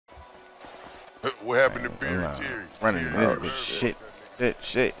What happened to Beer and Terry? Running a little bit. Shit.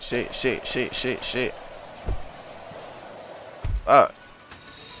 Fuck.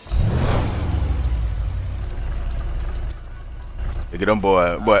 Look at them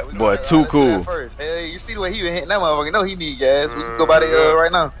boy, too cool. Hey, you see the way he been hitting that motherfucker? You know he need gas. We can go by the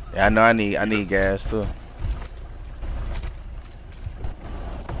right now. Yeah, I know I need gas too.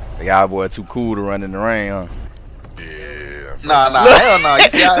 The guy boy too cool to run in the rain, huh? Yeah. Nah, hell no. You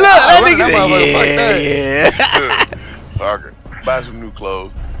see how I run that motherfucker like that? Yeah. Fuck it. Buy some new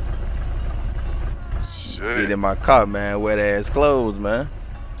clothes. Shit. Get in my car, man. Wet ass clothes, man.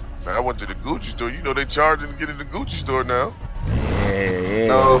 Man, I went to the Gucci store. You know they charging to get in the Gucci store now. Yeah.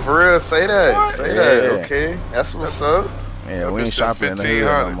 No, for real. Say that. What? Say that. Okay. That's what's up. Yeah, we ain't shopping in the hood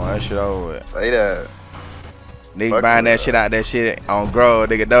no more. That shit over with. Say that. Nigga buying that shit out that shit on Grove.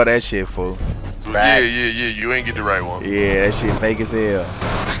 Nigga know that shit, fool. Yeah. You ain't get the right one. Yeah, that shit fake as hell.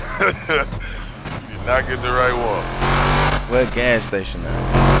 You did not get the right one. What gas station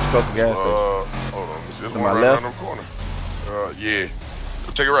now? What's close to gas station? Hold on. There's to one my right left? around the corner. Yeah.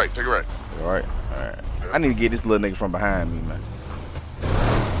 Take it right. Take it right. All right. I need to get this little nigga from behind me, man.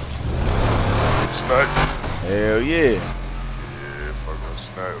 Snipe. Hell yeah. Yeah, fuck that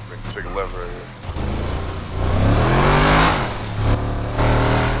snipe. Nigga, take a left right here.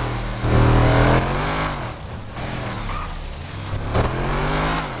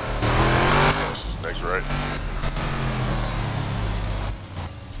 This is next right.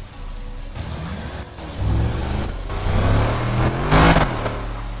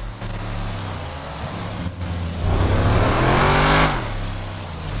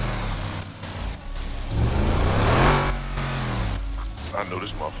 I know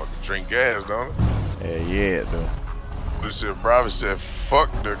this motherfucker drink gas, don't it? Yeah, dude. This shit, Bravo said, fuck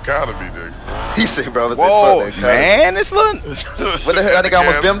the economy, nigga. He said, brother, Whoa, said, fuck that. man, this little... What the hell? I think I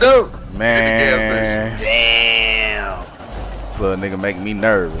almost bimmed up. Man. Damn. Little nigga making me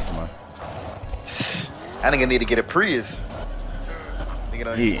nervous, man. I think I need to get a Prius.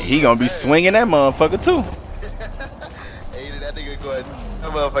 He gonna be swinging that motherfucker, too. Hey, that nigga go ahead.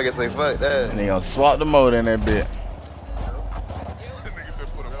 That motherfucker say, fuck that. And he gonna swap the motor in that bit.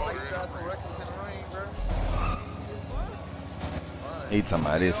 He talking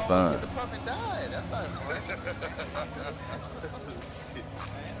about this fun.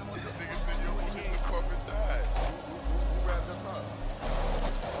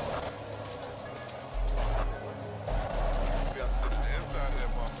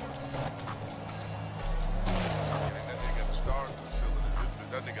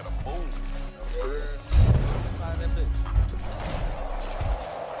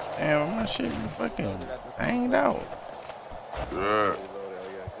 Damn, my shit be fucking hanged out. Yeah.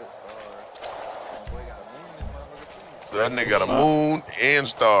 That nigga got a moon and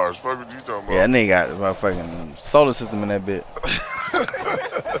stars. Fuck what you talking about? Yeah, that nigga got a motherfucking solar system in that bit.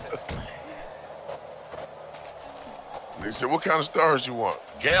 They said, what kind of stars you want?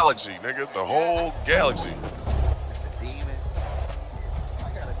 Galaxy, nigga. The whole galaxy.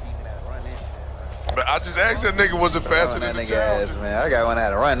 But I just asked that nigga, was it faster than the Challenger? Man, I got one out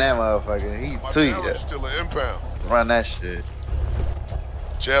to run that motherfucker. He tweaked. Still an impound. Run that shit.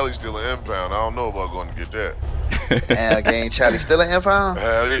 Charlie's still an impound. I don't know about going to get that. Damn, again, Charlie still an impound?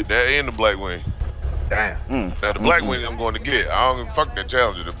 That and the black wing. Damn. Now the black wing I'm going to get. I don't give a fuck that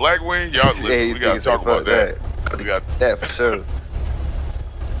Challenger. The black wing, y'all listen. Yeah, We gotta talk about that. We got that for sure.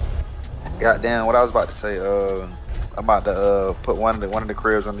 Goddamn, what I was about to say. I'm about to put one of the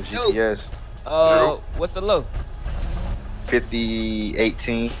cribs on the GPS. What's the low?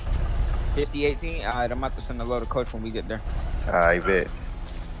 5018. 5018. All right, I'm about to send a load of coach when we get there. I bet.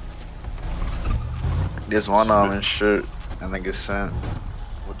 This one on and shit. I think it's sent.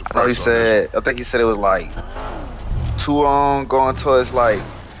 I know he said. I think he said it was like 2 on going towards like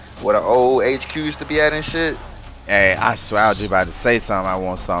where the old HQ used to be at and shit. Hey, I swear I was just about to say something. I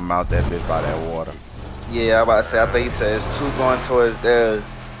want something out that bitch by that water. Yeah, I about to say. I think he said it's 2 going towards there,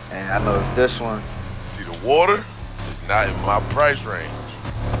 and I know it's this one. See, the water is not in my price range.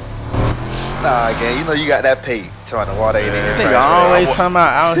 Nah, again, you know you got that pay. Talking the water ain't in his This price nigga range. always talking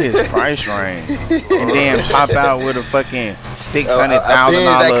about out his price range, and then pop out with a fucking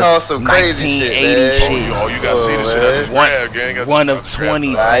 $600,000 1980 shit. Oh, you gotta see this shit. I just grabbed, gang. One of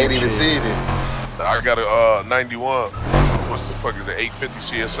 20. I ain't even seen it. I got a 91. What's the fuck is the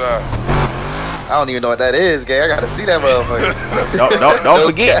 850 CSI? I don't even know what that is, gang. I gotta see that motherfucker. Don't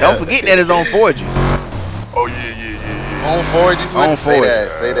forget that it's on 4Gs. Oh yeah. On 4Gs, on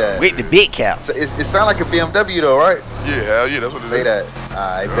 4Gs. Say that. With the big cap. So it sound like a BMW though, right? Yeah, hell yeah, that's what it is. Say that.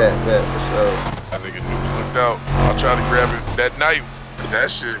 I bet for sure. I think Nuke looked out. I tried to grab it that night. That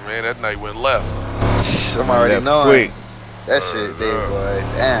shit, man, that night went left. I'm already Left knowing. quick. That shit, there, boy.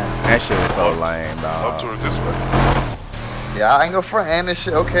 Damn. That shit was so lame, Up dog. towards this way. Yeah, I ain't gonna front and this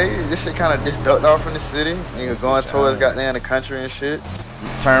shit. Okay, this shit kind of just ducked off from the city. Nigga going towards goddamn the country and shit.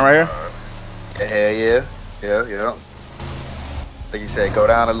 Turn right here. Yeah, hell yeah. Yeah. I think he said go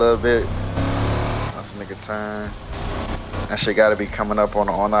down a little bit. That's a nigga turn. That shit gotta be coming up on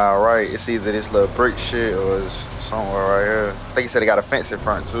our right. It's either this little brick shit or it's somewhere right here. I think he said he got a fence in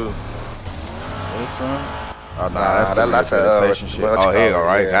front too. This one? Oh, Nah, that's the rehabilitation shit. Oh, here you go,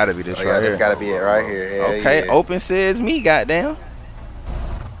 right? Yeah. Gotta be this Oh, right yeah, here. this gotta be it right here. Hell Okay, yeah. open says me, goddamn.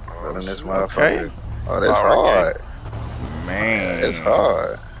 Running this motherfucker. Okay. Oh, that's Power hard. Man. It's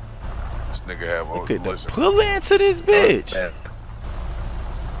hard. This nigga have Look at the listen. pull into this bitch. Yeah.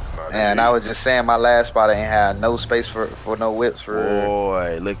 Nah, this And heat. I was just saying my last spot ain't had no space for no whips for real.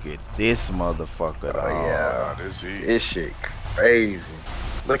 Boy, look at this motherfucker. Oh, dog. yeah. Nah, this heat. This shit crazy.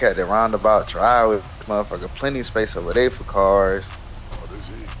 Look at the roundabout drive with motherfucker. Plenty of space over there for cars. Oh, this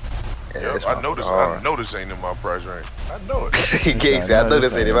heat. Yeah, Yep, this I know this. hard. I know this ain't in my price range. I know it, He gave I know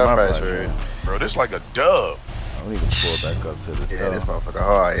this ain't in my price range. bro. This like a dub. We need to pull back up to the Yeah, this motherfucker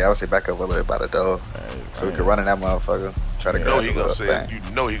hard. Yeah, I would say back up a little bit by the door. So we can run in that motherfucker. Try to You grab know the he gonna little say. thing.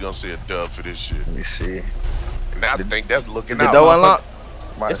 You know he gonna say a dub for this shit. Let me see. And I think that's looking The out. door unlocked.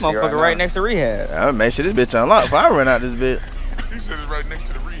 Might This see motherfucker right now. next to rehab. I'll make sure this bitch unlocked before I run out this bitch. He said it's right next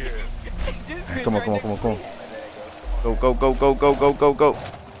to the rehab. Come on. Go.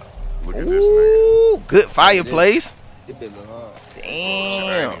 Look at this nigga. Ooh, good fireplace. This bitch look hard. Shit, I didn't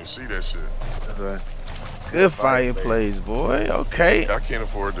Damn. even see that shit. Good fireplace, boy. Okay. I can't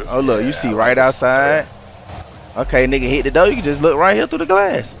afford this. Oh, look, you see right outside. Okay, nigga, hit the door. You can just look right here through the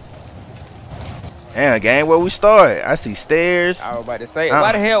glass. Damn, game where we start. I see stairs. I was about to say,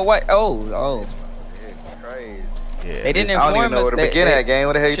 why the hell? What? Oh. Crazy. Yeah, They didn't this- I don't inform even know us where to that- begin that- at, game.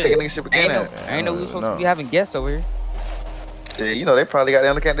 Where the hell you Shit. thinking niggas should begin at? I ain't know we was supposed No. to be having guests over here. Yeah, you know they probably got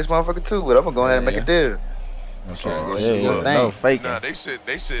them looking at this motherfucker too, but I'm gonna go ahead and make a deal. Okay, look. no faking. Nah, they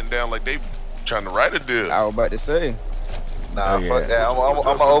sitting down like they trying to write a deal. I was about to say. Nah, Oh, yeah. fuck that. I'm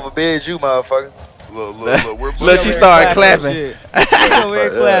gonna overbid you, motherfucker. Look, we're Look, she booked. started clapping. Shit. She over here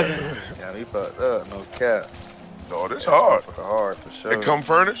clapping. Yeah, he fucked up. No cap. Oh, this hard. Fucking hard for sure. They come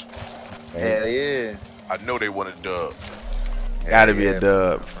furnished. Hell yeah. I know they want a dub. Gotta be Yeah. a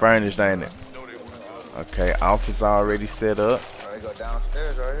dub. Furnished, ain't it? I know they want a dub. Okay, office already set up. Alright, go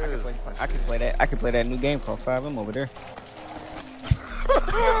downstairs right here. I can play that. I can play that new game called FIVEM over there.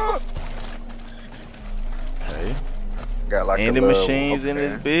 Okay. Got like Vending a little, machines in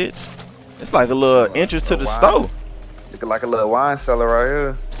this bitch. It's like a little entrance to the wine. store. Looking like a little wine cellar right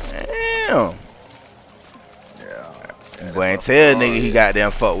here. Damn. Yeah. Boy, ain't tell nigga he got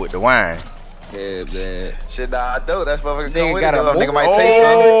them fuck with the wine. Yeah, man. Shit, nah, I do. That's motherfucker Nigga come with it. got a Though. Nigga movie- might taste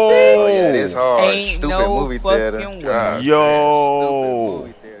something. Oh. Oh yeah, this hard. Ain't Stupid no movie theater. fucking God. way. Yo. Stupid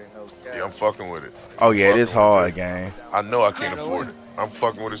movie theater. No cap. Yeah, I'm fucking with it. Oh yeah, Fucking this with hard it. game. I know I can't afford it. I'm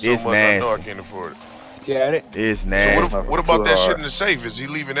fucking with it so It's much. I know I nasty. can't afford it. Got it. It's So nasty. what about Too that shit hard. in the safe? Is he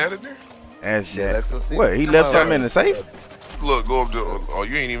leaving that in there? That's Yeah, let's go see. What, he Come left on. something in the safe? Look, go up to. Oh,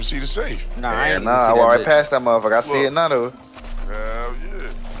 you ain't even see the safe. Nah, I Yeah, ain't nah, I even see walk right that bitch. past that motherfucker. I see Look. it now though. Hell yeah.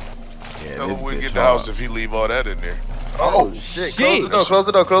 Yeah, Tell this him we bitch get the hard. house if he leave all that in there. Oh shit! Close the door. Shit. Close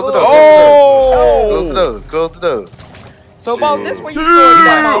the door. Close the door. Oh! Close the door. Close the door. So, boss, Shit. this where you store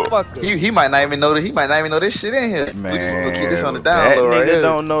that motherfucker. He might not even know that. He might not even know this shit in here. Man, We just gonna keep this on the that down low right nigga here.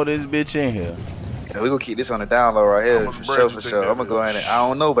 don't know this bitch in here. Yeah, we gonna keep this on the down low right How here much for bread sure. you For think sure. that I'm gonna is? go ahead and I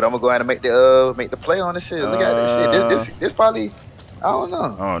don't know, but I'm gonna go ahead and make the play on this shit. Look at this shit. This probably I don't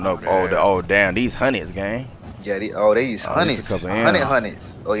know. I don't know. Man. Oh, damn, these hundreds, gang. Yeah, these Oh, hundreds, this a couple hundred M's.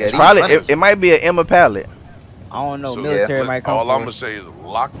 hundreds. Oh yeah, It's these probably hundreds. it might be an Emma pallet. I don't know. So, Military yeah, might come All for I'm gonna us. say is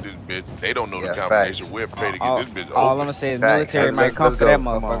lock this bitch. They don't know Yeah, the combination facts. we're paid to get All this bitch I'm open. gonna say is Facts. military might Let's come for go. that Come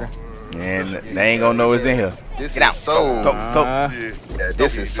on. motherfucker. And they ain't gonna know it's in here. This Get is out. soul. Go. Yeah, Yeah,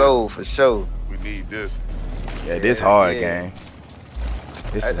 this is soul for sure. we need this. Yeah, this Yeah, hard, yeah. gang.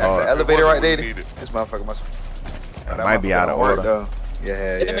 This is That's an hard. elevator right there. We need it. This motherfucker must. It might be out of order. Though.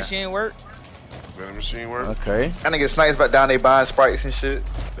 Yeah, Did the yeah. machine work? Vending machine work. Okay. That nigga snipes back down there buying Sprites and shit.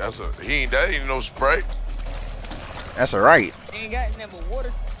 That ain't no Sprite. That's all right. They ain't got nothing but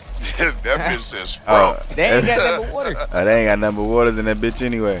water. That bitch says Oh, Sprite. They ain't got nothing but water. they ain't got nothing but waters in that bitch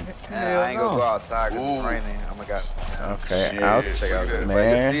anyway. I ain't gonna no. go outside because Ooh. it's raining. Oh my god. Okay, Shit. I'll Check out Man. that.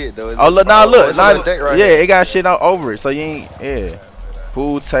 I can see it though. Oh look, nah, look, It's a little nah, deck right yeah, here. it got shit all over it, so you ain't, yeah.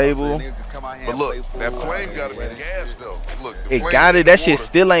 Pool So table, nigga can come out here But and look, play that pool. flame gotta be gas though. Look, the it flame got in it. the That shit water.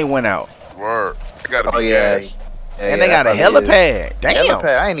 still ain't went out, Word. It gotta be Oh yeah. gas. and they got a helipad. Damn.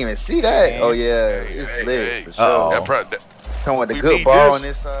 Helipad. I ain't even see that. Oh yeah, Hey, it's hey, lit hey. for sure. Uh-oh. That Come with the We good need ball this. on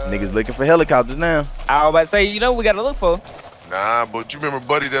this side. Niggas looking for helicopters now. I was about to say, you know, we gotta look for. Nah, but you remember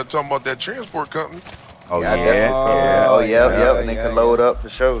Buddy that talking about that transport company? Oh Yeah, I yeah, definitely yeah. feel that. Oh, yep, yeah, and they yeah, can load up for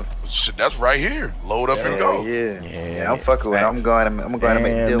sure. Shit, that's right here. Load up and Yeah, go. yeah, I'm fucking with it. I'm going to make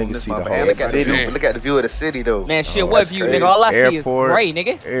Damn, deal niggas with this see the motherfucker. whole And look at the city. view. Look at the view of the city though. Man, shit, Oh, what that's view, crazy. nigga? All I see is Airport, gray,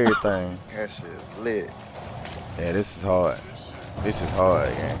 nigga. everything. That shit lit. Yeah, this is hard. This is hard,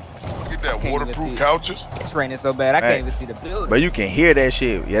 gang. Look at that even waterproof see- couches. It's raining so bad, I Hey. can't even see the building. But you can hear that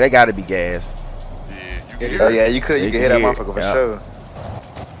shit. Yeah, they gotta be gas. Yeah, you can hear Oh it. yeah, you could You hear can that hear it, motherfucker for yeah. sure.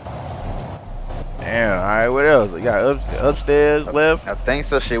 Damn. All right, what else? We got upstairs, left. I think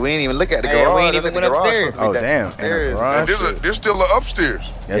so. Shit, we ain't even look at the Hey, we garage. ain't I even think the went garage upstairs. supposed to be Oh, damn, and the downstairs. garage. And there's still an upstairs.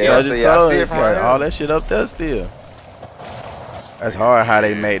 That's Yeah, what I so just yeah, I told see you. it from Got right all here. that shit up there still. That's hard how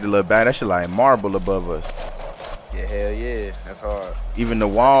they made the little back. That shit like marble above us. Yeah, hell yeah, that's hard. Even the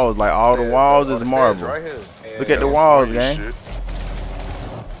walls, like all the Yeah, walls all is the marble. stairs right here. Look at the Yeah, walls, that's gang. shit.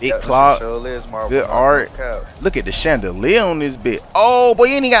 Big That clock. sure is marble. Good Not art. cap. Look at the chandelier on this bit. Oh, boy,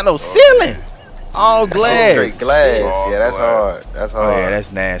 you ain't got no ceiling. All That shit glass. straight glass. All Yeah, that's glass. hard. That's Oh, hard. yeah,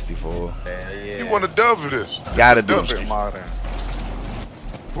 that's nasty, fool. Hell yeah. You want a dove for this? Gotta This is do. Dubsky. modern.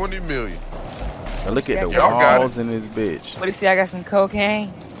 20 million. Now look at the Y'all got walls in this bitch. What do you see? I got some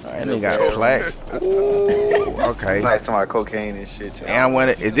cocaine. And they got plaques. Ooh, okay. Nice talking about cocaine and shit. y'all. And when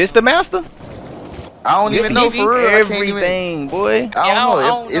is this the master? I don't This even know TV? for real. I can't even. Everything, boy. I Yeah, don't I know.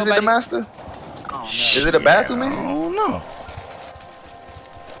 don't Is it know the about master? I don't know. Is it a bathroom I in? don't know.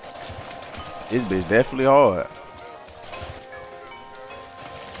 This bitch definitely hard.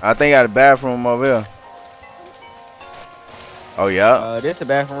 I think I got a bathroom over here. Oh yeah, This the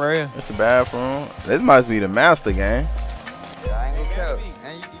bathroom right here. it's the bathroom. This must be the master, gang. Yeah, I ain't gonna cap.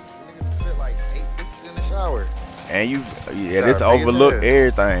 And you niggas fit like 8 bitches in the shower. And you, yeah, Nah, this big as overlook hell.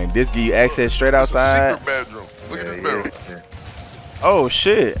 everything. This give you access straight It's a outside. secret bedroom. Look at Yeah, this bedroom. yeah. Oh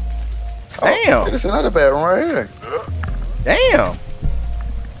shit! Oh, Damn. There's another bedroom right here. Damn.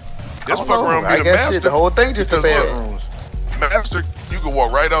 This I fuck don't know. around I be the guess master. shit, the whole thing just the Because look, bedrooms. Master, you can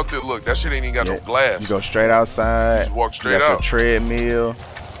walk right out there. Look, that shit ain't even got Yeah. no glass. You go straight outside. Just walk You straight got your out. treadmill.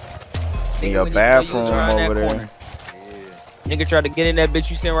 Nigga, In your when you know you was bathroom around that over there. corner. Yeah. Nigga tried to get in that bitch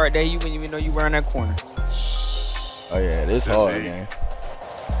you sitting right there. You wouldn't even know you were in that corner. Oh yeah, this That's hard, it. gang.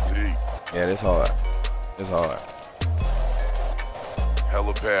 See, Yeah, this hard. This hard.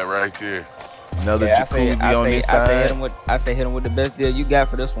 helipad right there. Another Yeah, I say, jacuzzi on this side. hit him with the best deal you got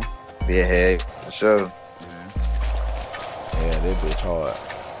for this one. Yeah, hey, for sure. Yeah, that bitch hard.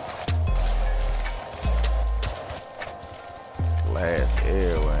 Glass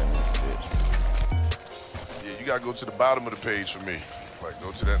everywhere in this bitch. Yeah, you gotta go to the bottom of the page for me. Like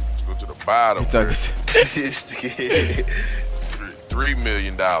go to the bottom. He took where it. $3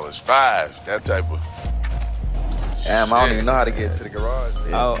 million, $5, that type of. Damn, I don't even know how to get to the garage.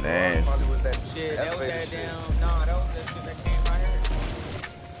 Man. Oh. Nasty. Probably was that Shit, that was elevator that shit. damn. No, that was that shit that came right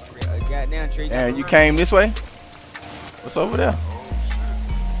here. Goddamn tree. Damn, you came this way? What's over there?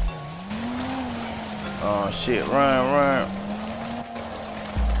 Oh shit, run.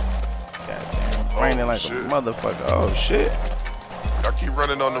 Goddamn, raining like shit. a motherfucker. Oh shit. I keep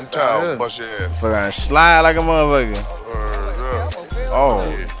running on them tiles, Yeah. bust your ass. Fucking slide like a motherfucker. Yeah.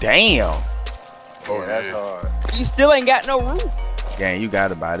 Oh, Yeah. damn. Oh, Yeah, that's yeah. hard. You still ain't got no roof. Gang, you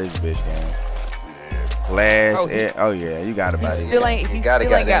gotta buy this bitch, gang. Yeah. Glass, Oh, oh yeah, you gotta buy He this. still gang. ain't. You He gotta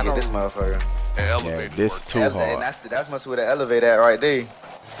still ain't got get no this roof. motherfucker. And Yeah, elevator. this work. too And hard. that's must be the elevator at right there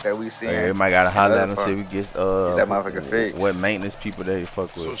that we seen. Yeah, it might gotta holler at Another them see if we get that motherfucker fixed. what maintenance people they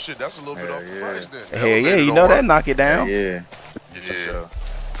fuck So with. shit, that's a little bit Hell off the yeah. price then. The Hell yeah, elevator you don't know work. that knock it down. Yeah, for Yeah. sure.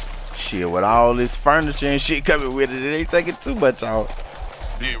 Shit, with all this furniture and shit coming with it, it ain't taking too much off.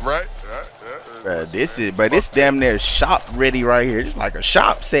 Yeah, right. Bruh, this damn near shop ready right here. It's like a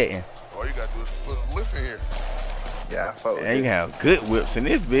shop setting. All you gotta do is put a lift in here. Yeah, I fuck with And you it. can have good whips in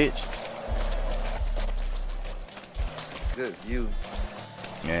this bitch. Good view.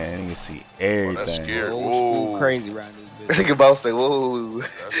 Man, you can see Oh, everything. that's scary. Old school Whoa. crazy around this bitch. Think about say, whoa.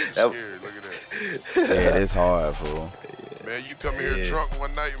 That's That- scary. Look at that. Yeah, it's hard, fool. Man, you come in here Yeah. drunk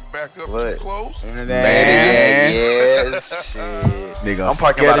one night and back up What? too close. And Man, that- yes, shit. Nigga, I'm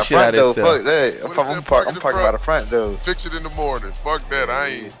parking scare by the the shit out front of though. himself. Fuck that. What I'm is parking that, park in the by the front though. Fix it in the morning. Fuck that. I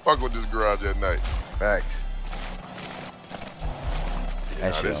ain't fuck with this garage at night. Facts. Yeah,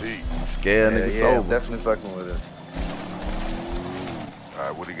 That shit this heat. scare Yeah, niggas yeah, sober. definitely fucking with it. All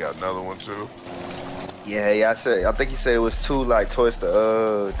right, what do you got? Another one too? Yeah, I think he said it was too like towards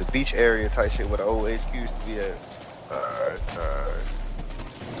the beach area type shit where the old HQ used to be at. All right.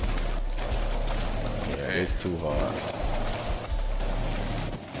 Yeah, it's too hard.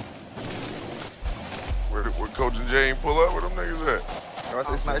 Where Coach and Jay ain't pull up? Where them niggas at? Oh,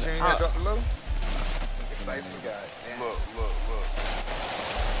 it's nice you ain't got dropped the low? It's nice you got. Look.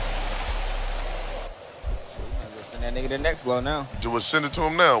 Send that nigga the next low now. Just send it to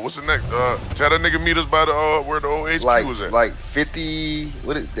him now. What's the next? Tell that nigga meet us by the where the old HQ was at. Like 50.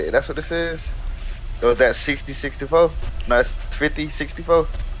 What is that? That's what this is. Or is that 60, 64? No, it's 50, 64.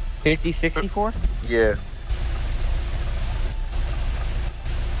 50, 64? Yeah.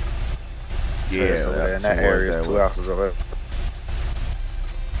 Yeah, so in that area is 2 houses over there.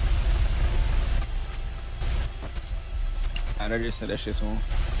 I just said that shit to him.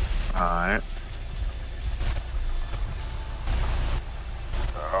 Alright.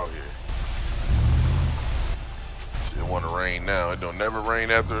 Oh yeah. Shit want to rain now. It don't never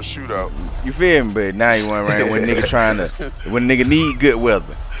rain after a shootout. You feel me? But now you want to rain when nigga when nigga need good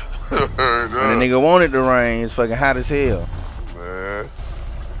weather. When the nigga want it to rain, it's fucking hot as hell. Man.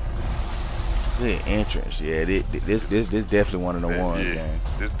 Good entrance, yeah. This definitely one of the ones, yeah. gang.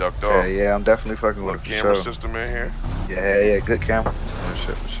 This ducked off. Yeah, I'm definitely fucking with it for camera sure. system in here. Yeah, good camera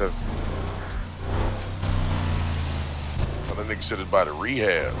system for sure. Well, that nigga said it's by the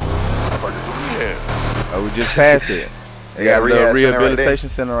rehab. Fuck is the rehab? Oh, we just passed it. They got a little rehabilitation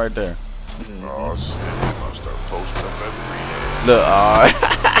center right there. Oh shit! I'm start posting up at the rehab. Look,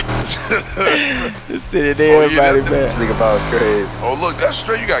 just sitting there, everybody back. This nigga about is crazy. Oh look, that's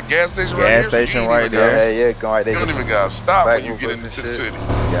straight. You got gas station right Gas here. station right there. Yeah, going right there. You don't even gotta stop when you get into the city.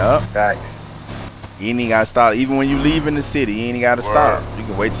 Yup. Facts. You ain't gotta stop. Even when you leave in the city, you ain't gotta stop. You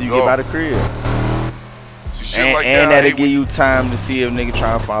can wait till you get by the crib. See, shit like and that, that'll give you time to see if nigga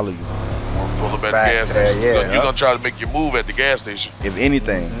try to follow you. Pull up at the gas station. Yeah, You're gonna try to make your move at the gas station. If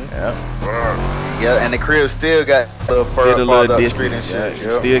anything. Yeah, and the crib still got a little further up the street and shit.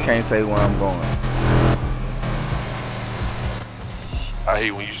 You still can't say where I'm going. I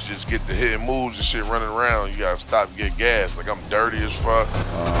hate when you just get the hitting moves and shit running around. You gotta stop and get gas. Like I'm dirty as fuck.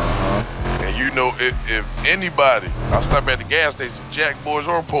 And you know, if anybody, I'll stop at the gas station, jack boys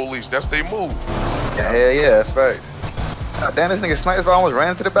or police. That's they move. Yeah, that's facts. Damn, this nigga snipes almost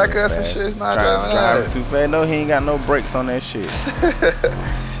ran to the back of us and shit. It's not driving too fast. No, he ain't got no brakes on that shit.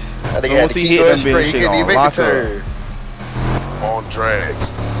 I think once he hit them bitches, he couldn't even make the turn. On drags.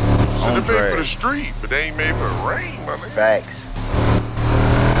 Should have made for the street, but they ain't made for the rain, my nigga. Facts.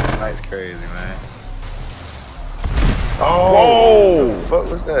 That's crazy, man. Oh, whoa! What the fuck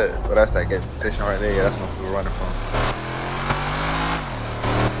was that? Oh, that's that gas station right there. Yeah, that's what we were running from.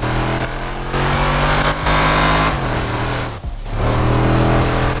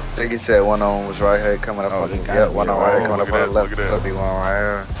 I think he said one on was right here coming up on the one on right here coming up on the left. That'll be one right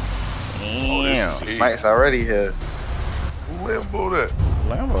here. Damn. Mike's already here. Who Lambo that?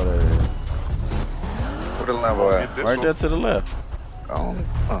 Lambo that is. Where the Lambo at? Right there to the left. Oh,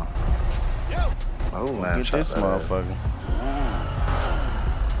 Get this motherfucker.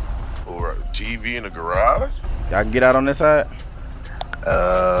 Alright, TV in the garage? Y'all can get out on this side?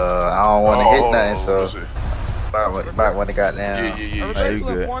 I don't want to hit nothing, so. Back when it got down. I was trying to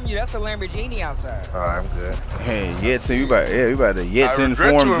inform you, that's a Lamborghini outside. Alright, I'm good. Hey, we about to yet to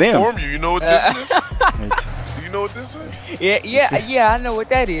inform them. Inform you. You know what this is? Do you know what this is? Yeah, I know what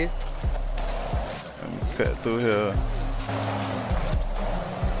that is. Let me cut through here.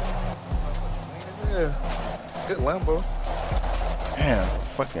 Yeah, good Lambo. Damn,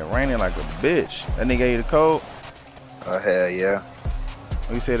 fucking raining like a bitch. That nigga gave you the code? Oh, hell yeah.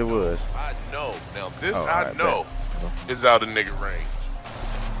 Who you said it was? I know. Now this I know is out of nigga range.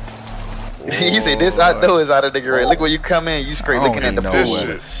 He said this I know is out of nigga range. Look when you come in, you straight looking at the pool. This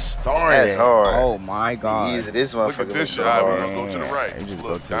shit. That's hard. Oh my god. Easy, this motherfucker. Look at this shit. We're gonna go to the right.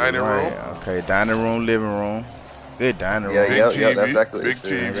 Look, dining room. Okay, dining room, living room. Good dining room. Yeah, that's exactly big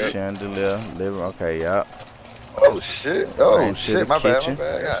TV. Chandelier, living. Okay, yeah. Oh shit. Oh shit. My bad. My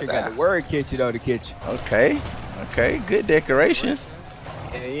bad. That shit got the word kitchen though. The kitchen. Okay. Good decorations.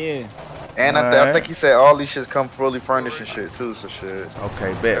 Yeah. And I think he said all these shits come fully furnished and shit too. So shit.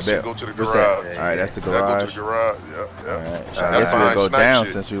 Okay, bet. Go to the garage. All right, that's the garage. Go to the garage. Yeah. All right. I guess we'll go down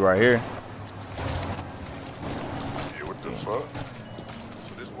since we right here. Yeah. What the fuck?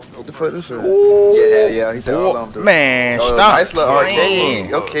 What the fuck is that? Yeah. He said all of them. Man, stop. Nice little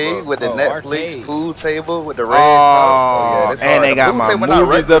arcade. Okay, with the Netflix pool table with the red top. And they got my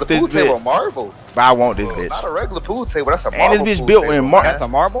movies up this bitch. Marble. But I want this bitch. Not a regular pool table. That's a marble. And this bitch built in marble. That's a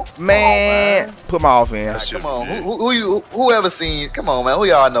marble? Man, put my off in. Come on, who ever seen? Come on, man. Who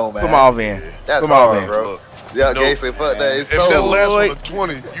y'all know, man? Put my off in. That's hard, bro. Yeah, okay, so fuck that. If that last one of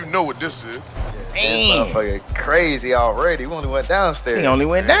 20, you know what this is. This motherfucker crazy already. We only went downstairs. He only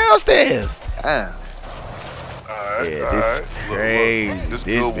went downstairs. Damn. this crazy. This This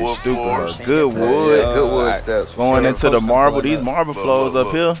good bitch wood stupid. floors. Good wood. Yeah, good wood steps. Going into the marble. These marble flows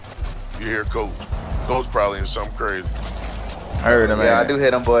up here. You hear Coach. Coach probably in something crazy. I heard him, man. Yeah, I do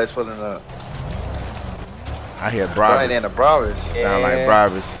hear them boys pulling up. I hear Right in the Bravis. Bravis. Sound like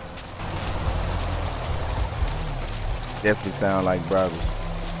Bravis. Definitely sound like Bravis.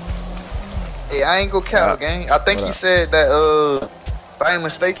 Hey, I ain't gonna count, gang. I think What he up? said that, if I ain't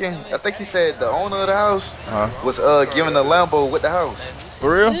mistaken, I think he said the owner of the house was giving the Lambo with the house.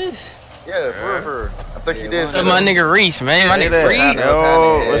 For real? Yeah, for real. I think he did. What's up, my nigga Reese, man? My nigga Free.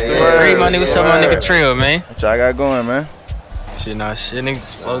 Yo, what's the word? Free, my nigga. What's up, my nigga Trill, man? What y'all got going, man? Shit, nah, shit, niggas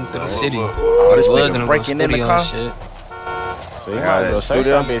floating through the city. Oh, this Was nigga in breaking in the studio car? and shit. So you might as well shoot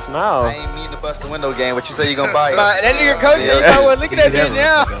him. bitch now. I ain't mean to bust the window game, but you say you gonna buy it. That nigga coach, look at that bitch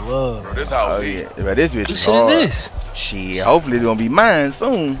now. Bro, this how Oh we. yeah, but this bitch Who is shit hard. is this? Shit, hopefully it's gonna be mine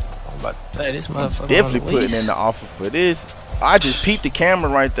soon. I'm about to say this motherfucker. Definitely on the putting leash. in the offer for this. I just peeped the camera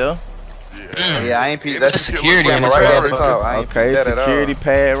right there. Yeah, I ain't peeped. That's security camera on this right at the motherfucker. top. I ain't Okay, peeped that at all. security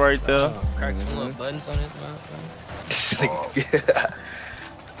pad right there. Crack some little buttons on this motherfucker.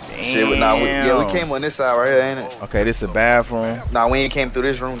 Shit, but nah, we came on this side right here, ain't it? Okay, this is a bathroom. Nah, we ain't came through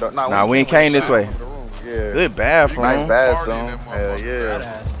this room though. Nah, we ain't came this way. Yeah. Good bathroom. Nice bathroom. Hell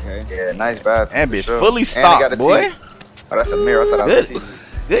yeah. Okay. Yeah, nice bathroom. And for bitch sure. fully And they stocked, got a boy. TV. Oh, that's a mirror. I thought that was a Good. TV.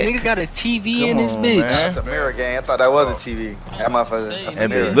 Good. Niggas got a TV in Come this on, bitch. man. That's a mirror game. I thought that was a TV. That motherfucker. That's a And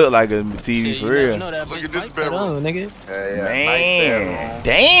mirror. bitch look like a TV Shit, for you real. know that Look bitch at this mic bedroom. put on, nigga. Yeah, Man, nice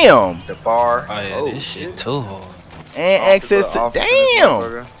damn. bedroom. The bar. Oh yeah, this shit too hard. And Office, access to office in this damn.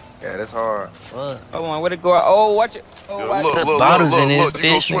 motherfucker. Yeah, that's hard. Fuck. Hold on, where it go? Oh, watch it. Oh, watch Look, it. look, Bottles look, in this look. You go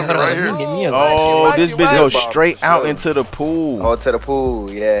bitch. swimming Hold right on, here. give me a Oh, Watch this it, bitch watch go it. straight out Sure. into the pool. Oh, to the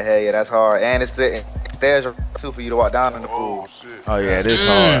pool. Yeah, hell yeah, that's hard. And it's the stairs are too for you to walk down in the Oh, pool. shit. Oh yeah, this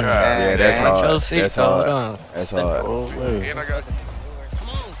hard. Yeah, that's Yeah. Watch your hard. feet, That's hold hard. on. That's hard. And I got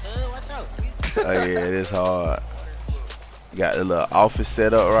Oh yeah, this hard. Got the little office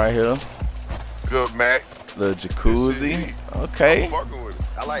set up right here. good Mac. Little jacuzzi. Okay. I'm fucking with it.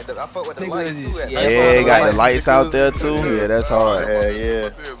 I like the. I fuck with the Nigga, lights this- too. That's Yeah, why you got the lights lights in the out there jacuzzi. too. Yeah, that's hard. Hell yeah.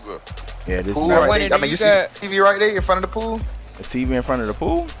 What is it? Yeah, this Pool Now, right what there. is I it? mean, You you see got- TV right there in front of the pool? the TV in front of the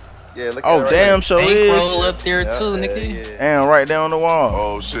pool. Yeah, look at Oh it right damn, there. sure Bankroll is. up there Yeah, too, hell nigga. yeah. And right there on the wall.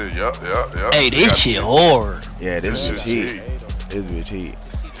 Oh shit, yup. Hey, this shit hard. Yeah, this This bitch shit heat. This bitch heat.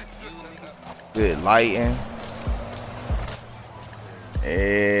 Good lighting.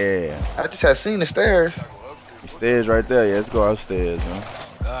 Yeah. I just had seen the stairs. The stairs right there. Yeah, let's go upstairs, man.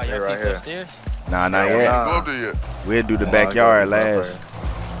 Y'all They right think here. upstairs? Nah, not Yeah, yet. nah. Go up there yet. We'll do the Come on, backyard go up last.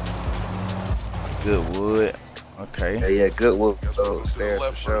 Good wood. Okay. Yeah, yeah, good wood. Let's Those go to the stairs for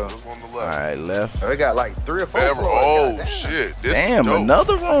left sure. first. Let's go on the All left. right, left. Oh, it got like 3 or 4 Ever. floors. Oh Goddamn. shit. This Damn, is dope.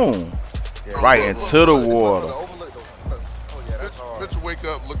 another room. Yeah, Right look, into look, the look, look, water. look, overlook the- Oh yeah, that's hard. Bitch, wake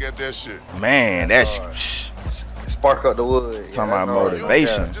up, look at that shit. Man, that's Spark up the wood. Yeah, Talking that's about hard.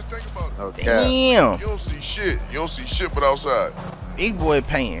 motivation. Just think about it. No cap. damn. You don't see shit. You don't see shit but outside. Big boy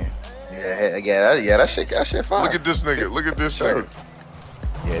paying. Yeah, that shit fine. Look at this nigga. Look at this Sure. nigga.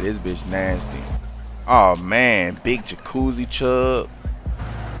 Yeah, this bitch nasty. Oh man, big jacuzzi chub.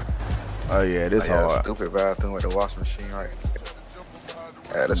 Oh yeah, this yeah, hard. stupid bathroom with the washing machine right there.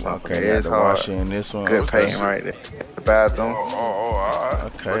 Yeah, this motherfucker Okay, got is the hard. washer in this one. Good What's that paint shit? right there. The bathroom. Alright.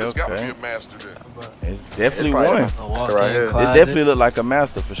 Okay, But it's gotta okay. be a master then. It's definitely It's probably one. A Right walk-in here. It closet. definitely look like a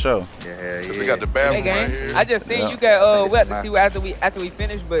master for sure. Yeah, Cause yeah. they got the Hey, bathroom right gang, here. I just seen Yeah. you got we have to Nice. see after we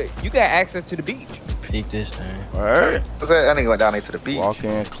finish, but you got access to the beach. Peek this thing. All right. What's that? I think went down there to the beach.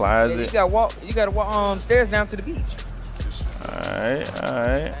 Walk-in Yeah, you closet. got walk stairs down to the beach. All right, all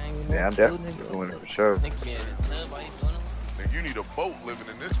right. Yeah, I'm definitely doing it for sure. Nigga, you need a boat living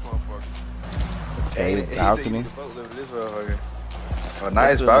in this motherfucker. Hey, He balcony. said he need a boat living this motherfucker. Oh, nice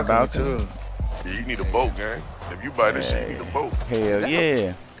This is a balcony, balcony. too. Yeah, you need a boat, gang. If you buy this shit, you need a boat. Hell yeah.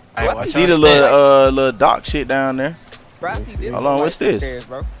 Hey, I watch see your the step. little dock shit down there. Bro, I see this Hold on, one what's like this? Stairs,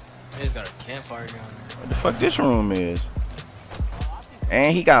 bro. He's got a campfire down there. What the fuck this room is?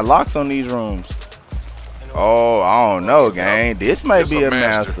 And he got locks on these rooms. Oh, I don't know, gang. This might This be a a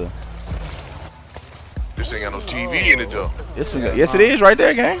master. master. This ain't got no TV in it though. This one, yes, it is right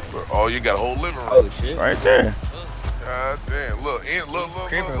there, gang. Oh, you got a whole living room. Oh shit. Right there. God damn. Look,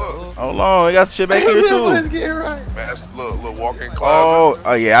 look. Hold on, we got some shit back here Let's too. get it right. Master, look, walk-in Oh, closet.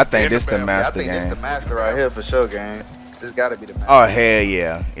 oh yeah, I think And this the the bathroom. Yeah, I master, think this gang. the master right here for sure, gang. This gotta be the master. Oh hell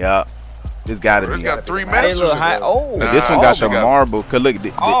yeah, yup. This gotta It's be. got 3 Hey, masters look in high. there. Oh, Nah, This one got also the got- marble. Cause look,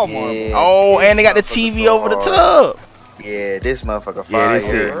 all Yeah, marble. oh, this and they got the motherfucker TV so over the hard. tub. Yeah, this motherfucker Yeah, fire. this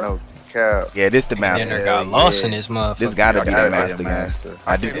it. No cap. Yeah, this the And master. there got lost in this motherfucker. This gotta be the Gotta be master, the gang.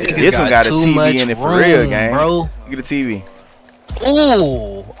 master. This one got a too TV much in it for room, real, gang. bro. Look at the TV.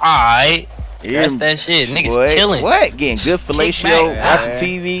 Ooh, alright. Yeah, That's that shit. Niggas boy, chilling. What? Getting good fellatio, back,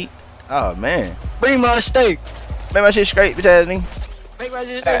 watching TV. Oh man. Bring my steak. Make my shit straight, bitch ass nigga. Make my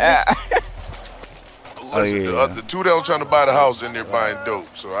shit steak. Listen, yeah. the two that was trying to buy the house in there buying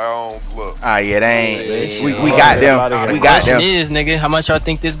dope, so I don't look. Ah, yeah, they ain't. Yeah, We yeah. got them. We got Question them. is, nigga, how much y'all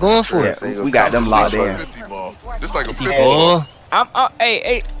think this going for? Yeah, we got them locked in. This like a 50 Oh,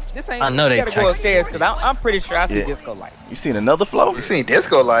 Hey, this ain't. I know they You gotta go text. upstairs because I'm pretty sure I see Yeah. disco lights. You seen another flow? You seen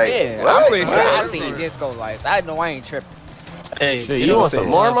disco lights? Yeah, What? I'm pretty sure I seen disco lights. I know I ain't tripping. hey, Shit, you want some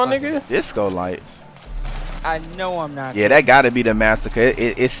more, my nigga? Disco lights. I know I'm not. Yeah, that gotta be the master. Cause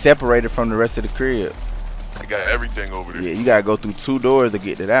it's separated from the rest of the crib. They got everything over there. Yeah, you gotta go through 2 doors to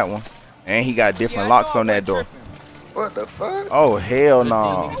get to that one. And he got different Yeah, I locks know on I'm that door. tripping. What the fuck? Oh hell no.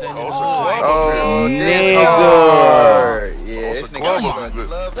 Oh, it's a club Oh, over there. this Nigga. hard. Yeah, Oh, this it's a nigga club got over the there.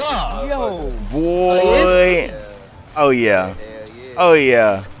 club. Yo, Boy. Oh yeah. Hell yeah. Oh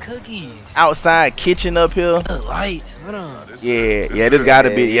yeah. Cookies. Outside kitchen up here. Light. Hold on. This Yeah, is- yeah, this is- gotta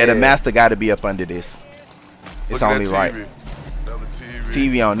be. Yeah, the yeah. master gotta be up under this. It's Look at only that right. TV. Another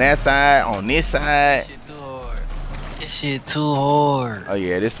TV. TV on that side, on this side. Shit too hard. This shit too hard. Oh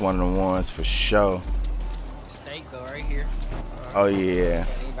yeah, this one of the ones for sure. Steak go right here. Oh yeah.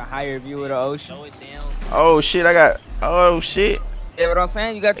 even higher view of the ocean. Slow it down. Oh shit, I got. Oh shit, Yeah, what I'm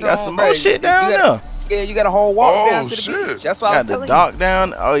saying, you got I your got own some more bed. shit You down got- there. Yeah, you got a whole walk Oh, down to the shit. beach. That's why I'm Got the telling dock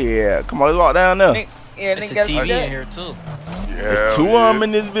down. Oh yeah, come on, let's walk down there. you. Yeah, There's nigga a got TV some in shit. here too. Yeah, There's 2 of them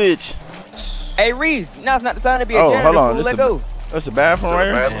in this bitch. Hey Reese, now's not the time to be a Oh, janitor. hold on, Fool. this Let a- go. That's a bathroom right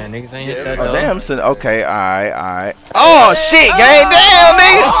here. Bathroom. Man, niggas ain't Yeah, hit that Oh though. damn, son. Okay, alright. Oh shit, gang, damn,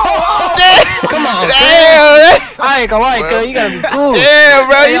 nigga. Damn, Come on, damn, I ain't gonna lie, cuz you gotta be cool. damn,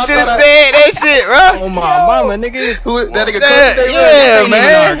 bro. Hey, You I should have thought said that shit, bro. Oh my mama, nigga. Who that nigga Yeah, coach? yeah, Ain't even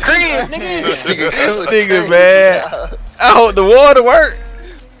man. our crib, nigga. This nigga coach. nigga, man. I hope the water work.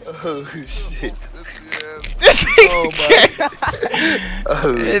 Oh shit. This Oh, nigga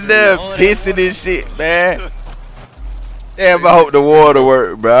Oh and shit. pissing and shit, man. Damn, I hope the water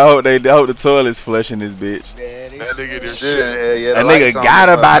work, bro. I hope the toilet's flushing this bitch. That nigga this Shit, shit. hell yeah, That the nigga lights on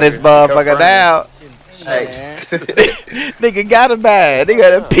gotta buy this motherfucker Confirm now. it. Hey. Nigga gotta buy it.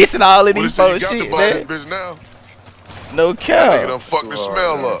 Nigga done pissing all of What these is it, you folks got to shit, buy man. this bitch now? No That nigga cap. done fucked the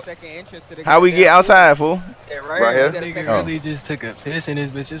smell up. Second entrance to the How we get outside, fool? Yeah, Right here? You got a second- Nigga really just took a piss in this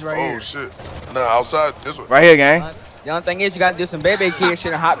bitch. It's right Oh here. shit. Nah, outside this one. Right here, gang. The only thing is you gotta do some baby kid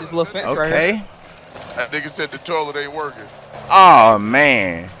shit and hop this little fence right here. Okay. That nigga said the toilet ain't working. Oh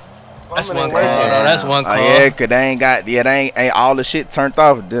man. That's one call. That's one Oh call. yeah, cause they ain't got. Yeah, they ain't all the shit turned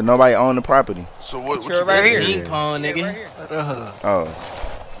off. Did nobody own the property? So what Sure, you right got here. Ping pong, Yeah, nigga. right here. Oh,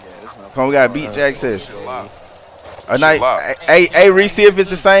 Yeah, come on, we got beach access. Shit locked. Oh, Shit now, locked. hey, Reese, see if it's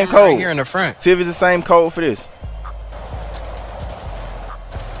the same Right here code. in the front. See if it's the same code for this.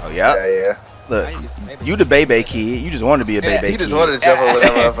 Oh yeah. yeah. Look, I need to get some baby you the baby kid. You just want to be a Yeah, baby He kid. just wanted to jump over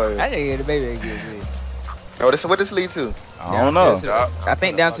that motherfucker. I need to get the baby kid. Oh, this what this lead to? I don't know. I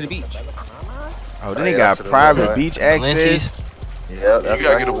think down to the beach. Oh, then Oh, they yeah, got that's what it private was, beach Lindsay's. access. Yeah, that's You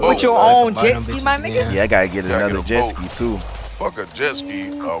gotta get a boat. With your Like, own buy jet them ski, bitches my again. nigga. Yeah, I gotta get Gotta another get a jet boat. ski too. Fuck a jet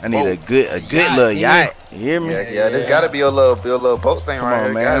ski. I need a good Yacht, little nigga. yacht. You hear me? Yeah, this gotta be your little boat thing Come right on,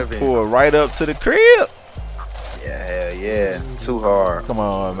 here. man. Gotta be. Pull right up to the crib. Yeah, hell yeah. Too hard. Come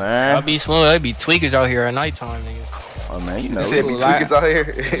on, I'll man. be smooth. There'll be tweakers out here at nighttime, nigga. Oh man, you know. You said be Cool, tweakers out here.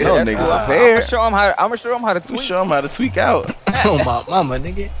 No, That's nigga, cool. prepared. I'm gonna show him how to We tweak. show them how to tweak out. Oh my mama,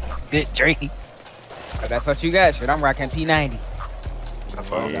 nigga. Good jerky. That's what you got. Shit, I'm rocking P90.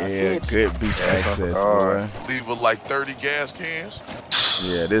 Yeah, good beach access, boy. hard. Leave with like 30 gas cans.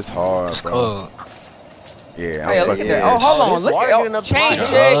 Yeah, this hard, bro. Cool. Yeah, Hey, I'm look at fucking. that. Oh, hold on. Look at chain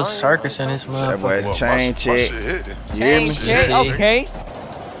Oh, check. circus in this That motherfucker. boy, Well, chain my check. shit hitting. You hear Chain me? check. See? Okay.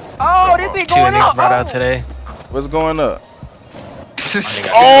 Oh, this been Two going niggas up. brought out Oh. today. What's going up?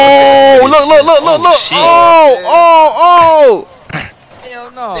 Oh, Oh, look! shit. Oh!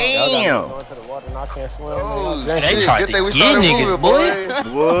 Hell no. Damn! Oh, They shit. tried Good to thing we get started niggas, moving, boy.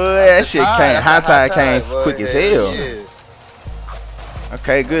 Boy, that shit came. High tide came boy. quick as Hell hell. yeah.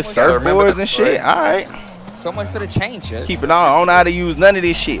 Okay, good We gotta remember surfboards the and shit. play. All right, So much for the chain check. keep it on. I don't know how to use none of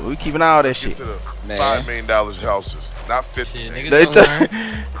this shit. We keeping all that Get shit. to the Man. $5 million houses, not 50. Shit, million. niggas They gonna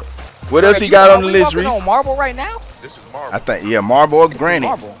learn. What else he got on the list, We Reese? on marble right now? This is marble. I think yeah, marble or This is granite.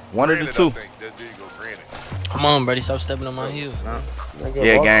 marble. One of the Granite, I two. think. There you go, granite. Come on, buddy. Stop stepping on my heels.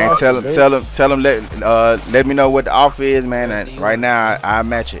 Yeah, gang. Tell him. Let me know what the offer is, man. And right now, I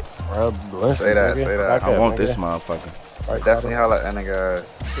match it. Say that. I want this motherfucker. Definitely holla at that nigga.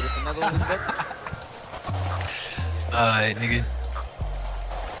 Shit, it's another one. Alright, nigga.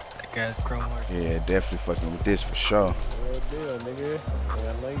 That guy's chrome hard. Yeah, definitely fucking with this for sure. Real deal, nigga.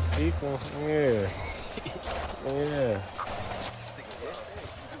 Yeah, nice deep one. Yeah. Yeah.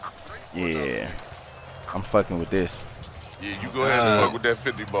 Yeah. I'm fucking with this. Yeah, you go ahead and fuck with that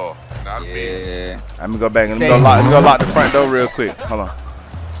 50 ball. Not me. Yeah. Let me go back and let me go lock the front door real quick. Hold on.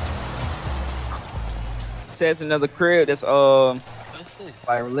 Says another crib that's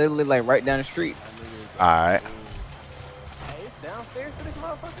like literally like right down the street. Alright. Hey, it's downstairs to this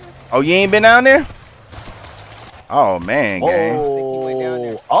motherfucker? Oh, you ain't been down there? Oh man, gang.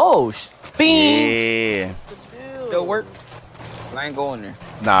 Oh, Yeah. Still work? I ain't going there.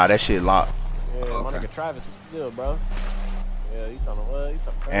 Nah, that shit locked. Yeah, my Okay. nigga Travis is still, bro. Yeah, you trying to what? You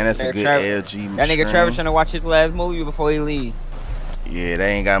trying And it's a Nigga good Travis- LG machine. That nigga Travis trying to watch his last movie before he leave. Yeah,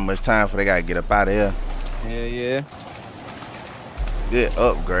 they ain't got much time for they gotta get up out of here. Hell yeah. Good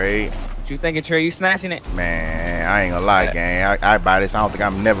upgrade. What you thinking, Trey? You snatching it? Man, I ain't gonna lie, gang. I buy this. I don't think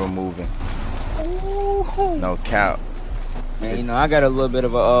I'm never moving. No cap. Man, you know I got a little bit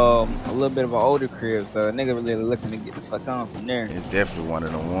of an older crib, so a nigga really looking to get the fuck on from there. It's definitely one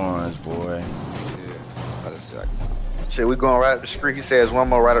of the ones, boy. Let's see, like, Shit, we going right up the street. He says one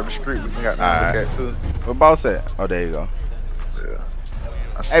more right up the street. We got to Alright. look at too. What boss at? Oh, there you go. Yeah.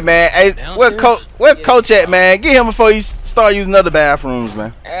 Hey man, hey, where coach at, man? Get him before you start using other bathrooms,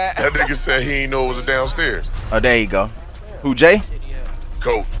 man. That nigga said he ain't know it was downstairs. Oh, there you go. Who, Jay?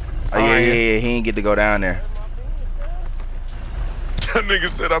 Coach. Oh yeah, yeah. He ain't get to go down there. That nigga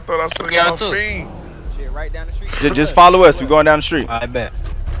said I thought I saw Yeah, my too. fiend. shit right down the street. Just follow us. We going down the street. All I bet.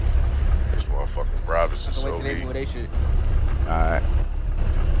 This motherfucking Robbins is Wait so till they do weak. they shit. right.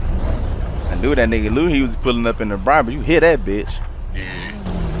 I knew that nigga Lou. He was pulling up in the bar, but you hear that bitch? Yeah.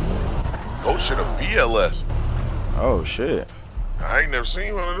 Coach should have BLS. Oh shit. I ain't never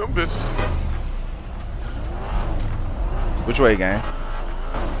seen one of them bitches. Which way, gang?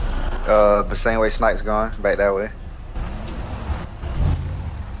 The same way Snipes going, back that way.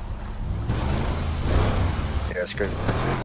 Yeah, it's good.